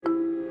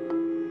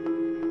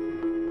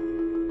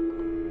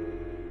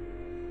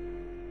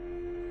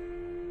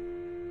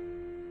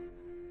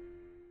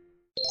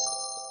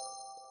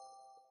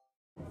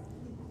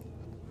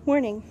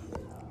Warning.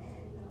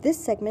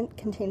 This segment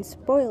contains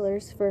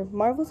spoilers for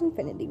Marvel's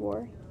Infinity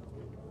War.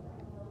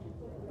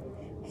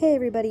 Hey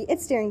everybody,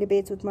 it's Daring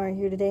Debates with Mara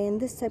here today. In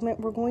this segment,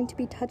 we're going to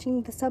be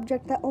touching the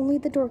subject that only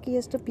the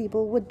dorkiest of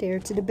people would dare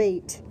to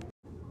debate.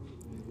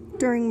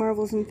 During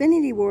Marvel's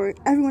Infinity War,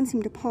 everyone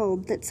seemed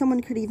appalled that someone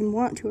could even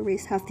want to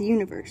erase half the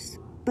universe.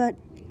 But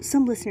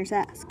some listeners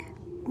ask,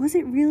 was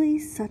it really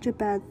such a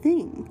bad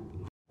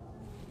thing?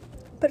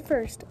 But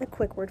first, a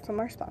quick word from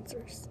our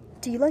sponsors.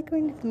 Do you like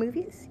going to the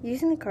movies?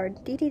 Using the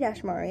card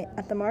DD-MARI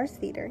at the Mars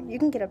Theater, you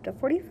can get up to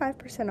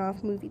 45%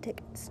 off movie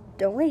tickets.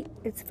 Don't wait,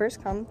 it's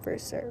first come,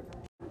 first serve.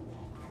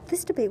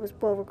 This debate was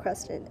well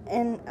requested,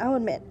 and I'll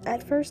admit,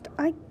 at first,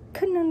 I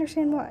couldn't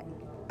understand why,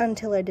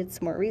 until I did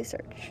some more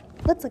research.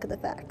 Let's look at the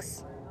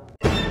facts.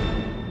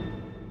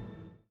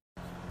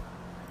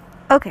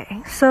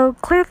 Okay, so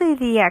clearly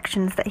the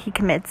actions that he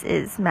commits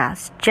is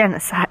mass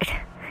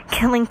genocide.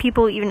 Killing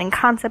people, even in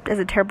concept, is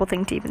a terrible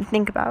thing to even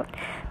think about.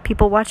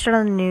 People watch it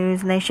on the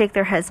news and they shake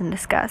their heads in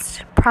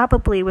disgust,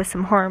 probably with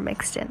some horror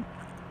mixed in.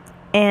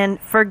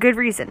 And for good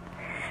reason.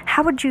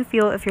 How would you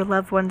feel if your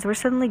loved ones were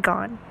suddenly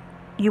gone?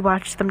 You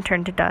watched them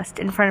turn to dust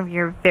in front of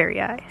your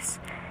very eyes.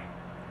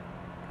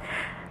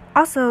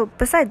 Also,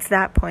 besides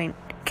that point,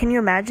 can you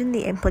imagine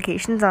the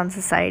implications on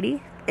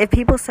society? If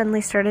people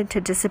suddenly started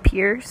to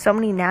disappear, so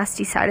many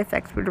nasty side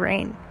effects would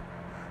reign.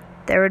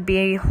 There would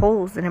be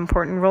holes in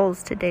important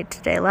roles to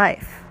day-to-day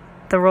life,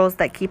 the roles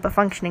that keep a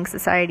functioning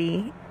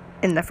society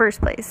in the first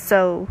place.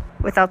 So,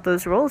 without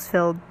those roles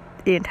filled,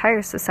 the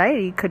entire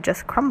society could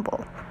just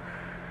crumble.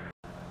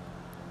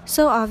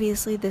 So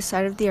obviously, this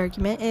side of the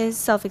argument is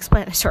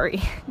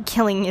self-explanatory.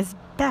 Killing is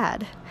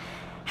bad.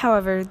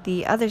 However,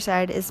 the other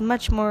side is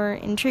much more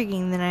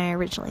intriguing than I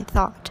originally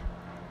thought.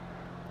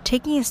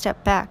 Taking a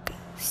step back,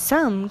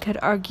 some could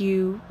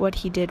argue what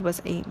he did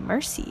was a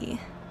mercy.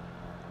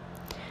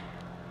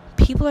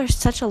 People are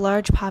such a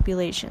large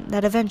population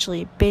that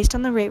eventually, based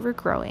on the rate we're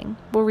growing,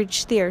 will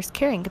reach the Earth's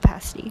carrying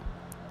capacity.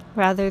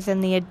 Rather than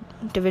the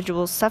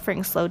individuals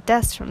suffering slow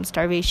deaths from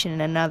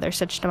starvation and other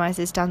such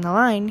demises down the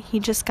line, he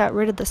just got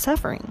rid of the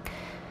suffering.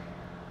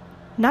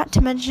 Not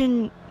to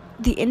mention,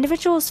 the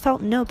individuals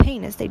felt no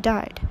pain as they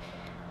died.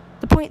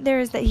 The point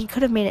there is that he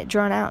could have made it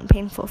drawn out and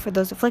painful for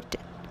those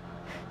afflicted.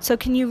 So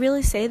can you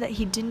really say that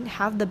he didn't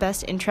have the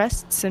best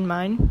interests in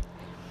mind?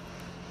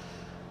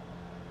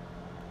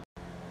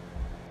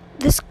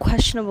 This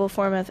questionable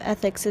form of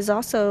ethics is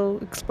also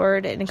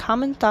explored in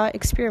common thought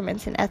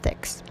experiments in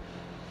ethics.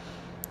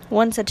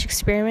 One such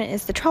experiment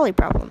is the trolley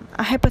problem,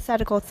 a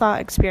hypothetical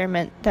thought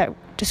experiment that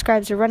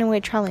describes a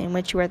runaway trolley in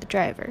which you are the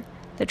driver.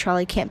 The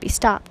trolley can't be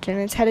stopped, and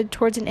it's headed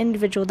towards an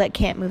individual that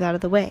can't move out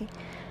of the way.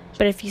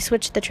 But if you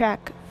switch the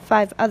track,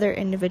 5 other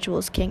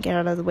individuals can't get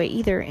out of the way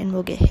either and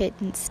will get hit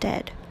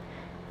instead.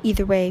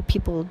 Either way,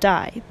 people will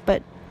die,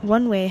 but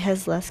one way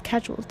has less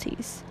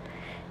casualties.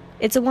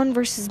 It's a one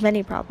versus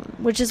many problem,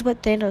 which is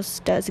what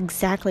Thanos does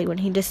exactly when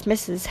he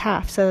dismisses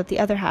half so that the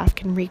other half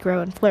can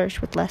regrow and flourish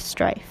with less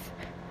strife.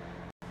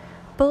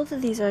 Both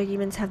of these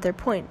arguments have their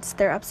points,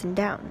 their ups and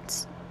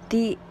downs.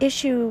 The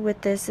issue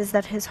with this is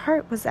that his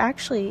heart was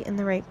actually in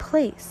the right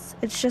place.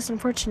 It's just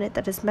unfortunate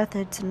that his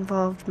methods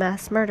involved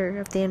mass murder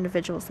of the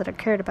individuals that are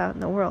cared about in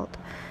the world.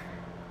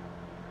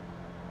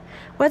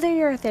 Whether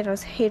you're a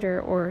Thanos hater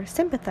or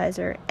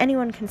sympathizer,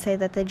 anyone can say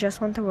that they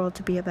just want the world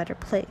to be a better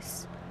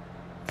place.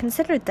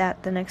 Consider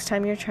that the next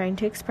time you're trying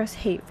to express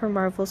hate for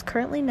Marvel's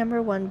currently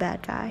 #1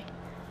 bad guy.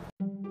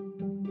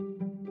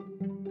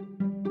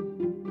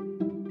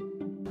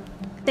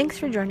 Thanks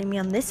for joining me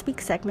on this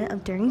week's segment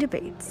of Daring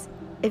Debates.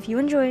 If you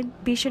enjoyed,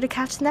 be sure to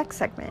catch the next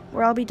segment,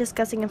 where I'll be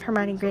discussing if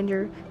Hermione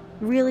Granger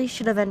really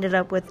should have ended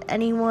up with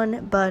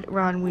anyone but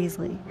Ron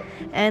Weasley.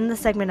 And the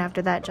segment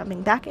after that,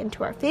 jumping back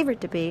into our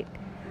favorite debate,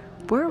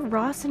 were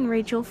Ross and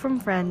Rachel from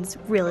Friends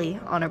really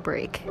on a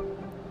break?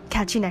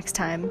 Catch you next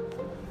time.